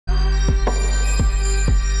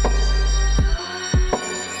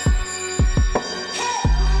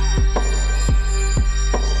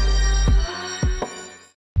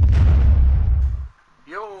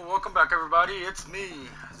everybody, it's me,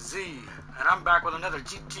 Z, and I'm back with another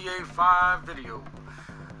GTA 5 video.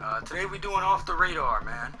 Today we're doing off the radar,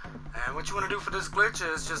 man. And what you want to do for this glitch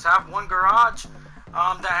is just have one garage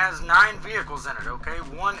that has 9 vehicles in it, okay?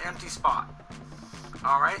 One empty spot.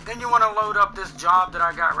 Alright, then you want to load up this job that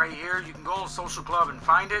I got right here. You can go on Social Club and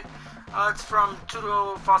find it. It's from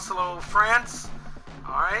Gta5, France.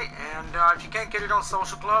 Alright, and if you can't get it on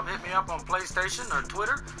Social Club, hit me up on PlayStation or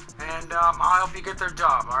Twitter, and I'll help you get their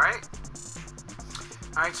job, alright?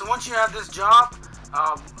 Alright, so once you have this job,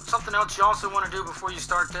 something else you also want to do before you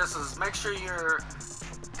start this is make sure your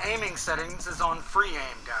aiming settings is on free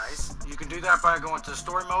aim, guys. You can do that by going to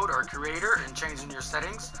story mode or creator and changing your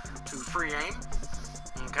settings to free aim.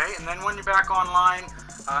 Okay, and then when you're back online,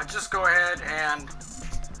 just go ahead and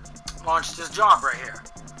launch this job right here.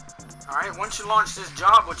 Alright, once you launch this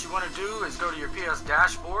job, what you want to do is go to your PS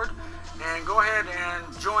dashboard and go ahead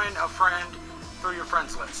and join a friend through your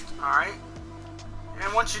friends list. Alright,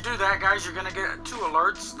 and once you do that, guys, you're going to get 2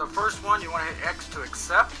 alerts. The first one, you want to hit X to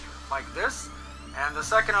accept, like this, and the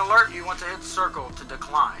second alert, you want to hit circle to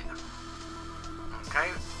decline. Okay,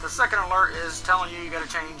 the second alert is telling you got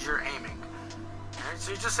to change your aiming. Alright,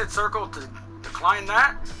 so you just hit circle to decline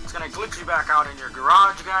that. It's going to glitch you back out in your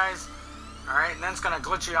garage, guys. Alright, and then it's going to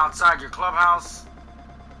glitch you outside your clubhouse.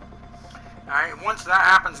 Alright, once that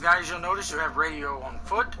happens, guys, you'll notice you have radio on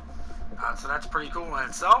foot. So that's pretty cool in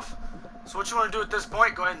itself. So what you want to do at this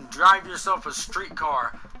point, go ahead and drive yourself a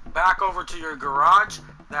streetcar back over to your garage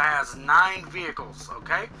that has 9 vehicles,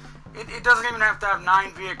 okay? It doesn't even have to have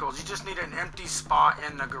 9 vehicles. You just need an empty spot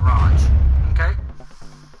in the garage, okay?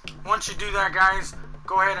 Once you do that, guys,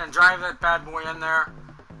 go ahead and drive that bad boy in there.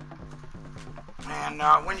 And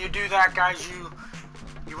when you do that, guys,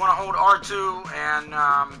 you want to hold R2 and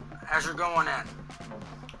as you're going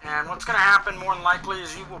in. And what's going to happen more than likely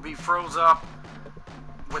is you will be froze up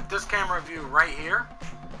with this camera view right here.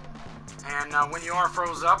 And when you are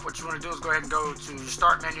froze up, what you want to do is go ahead and go to your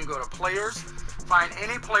start menu, go to players, find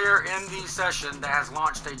any player in the session that has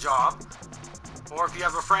launched a job. Or if you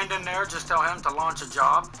have a friend in there, just tell him to launch a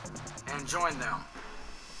job and join them.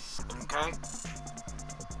 Okay?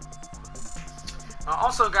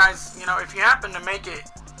 Also, guys, you know, if you happen to make it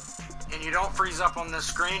and you don't freeze up on this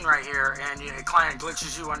screen right here and the client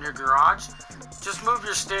glitches you on your garage, just move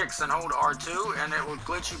your sticks and hold R2 and it will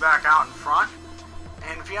glitch you back out in front.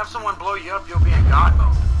 And if you have someone blow you up, you'll be in God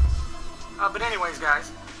mode. But anyways,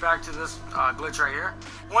 guys, back to this glitch right here.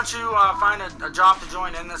 Once you find a job to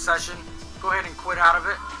join in this session, go ahead and quit out of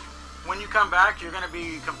it. When you come back, you're going to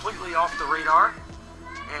be completely off the radar.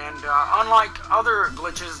 And unlike other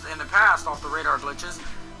glitches in the past, off the radar glitches,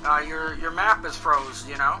 your map is froze,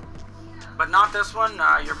 you know. But not this one.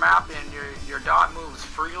 Your map and your dot moves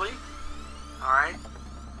freely. Alright.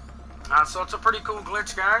 So it's a pretty cool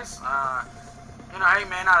glitch, guys. You know, hey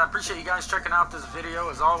man, I appreciate you guys checking out this video.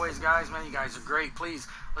 As always, guys, man, you guys are great. Please,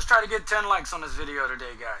 let's try to get 10 likes on this video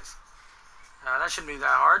today, guys. That shouldn't be that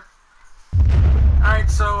hard.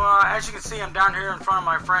 Alright, so as you can see, I'm down here in front of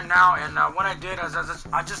my friend now, and what I did is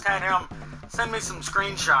I just had him send me some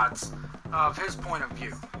screenshots of his point of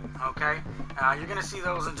view, okay? You're going to see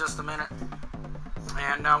those in just a minute,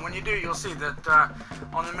 and when you do, you'll see that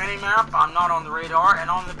on the mini-map, I'm not on the radar, and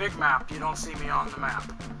on the big map, you don't see me on the map,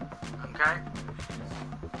 okay?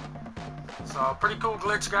 So, pretty cool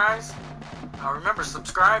glitch, guys. Remember,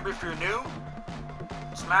 subscribe if you're new.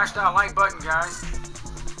 Smash that like button, guys.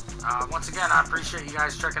 Once again, I appreciate you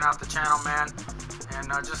guys checking out the channel, man, and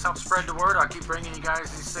just help spread the word. I'll keep bringing you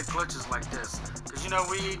guys these sick glitches like this, because you know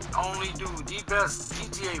we only do the best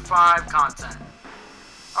GTA 5 content.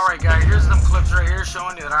 Alright guys, here's some clips right here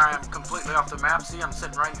showing you that I am completely off the map. See, I'm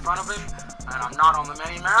sitting right in front of him, and I'm not on the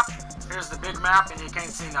mini map. Here's the big map, and you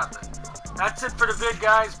can't see nothing. That's it for the vid,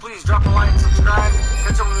 guys. Please drop a like, subscribe,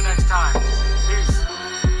 catch up with me next time.